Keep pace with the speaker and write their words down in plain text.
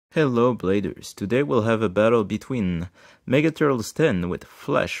Hello Bladers, today we'll have a battle between MegaTurtles10 with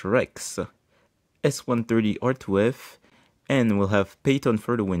Flash Rex, S130 R2F, and we'll have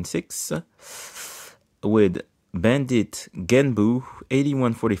peytonftw6 with Bandit, Genbu,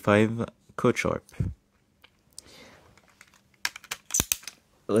 8145 Code Sharp.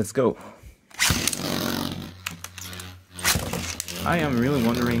 Let's go. I am really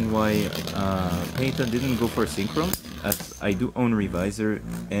wondering why Peyton didn't go for Synchron, as I do own Revisor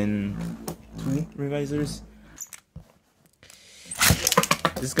and 2 Revisors.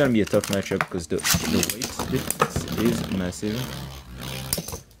 This is gonna be a tough matchup because the weight difference is massive.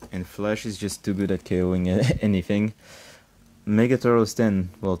 And Flash is just too good at KOing anything. MegaTurtles10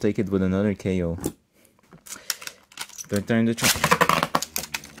 will take it with another KO. Third time to try.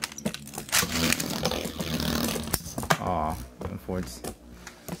 Aw, forwards.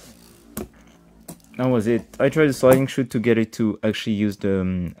 That was it. I tried a sliding shoot to get it to actually use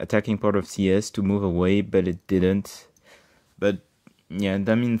the attacking part of CS to move away, but it didn't. But yeah,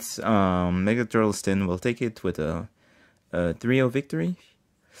 that means MegaTurtles10 will take it with a 3-0 victory.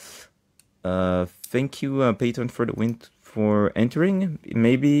 Thank you, Peyton, for the win for entering.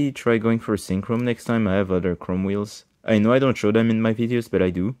 Maybe try going for Synchron next time. I have other Chrome wheels. I know I don't show them in my videos, but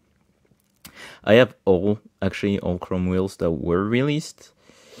I do. I have actually all Chrome wheels that were released.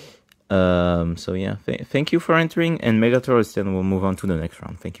 So yeah, thank you for entering, and MegaTurtles10 will move on to the next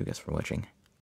round. Thank you guys for watching.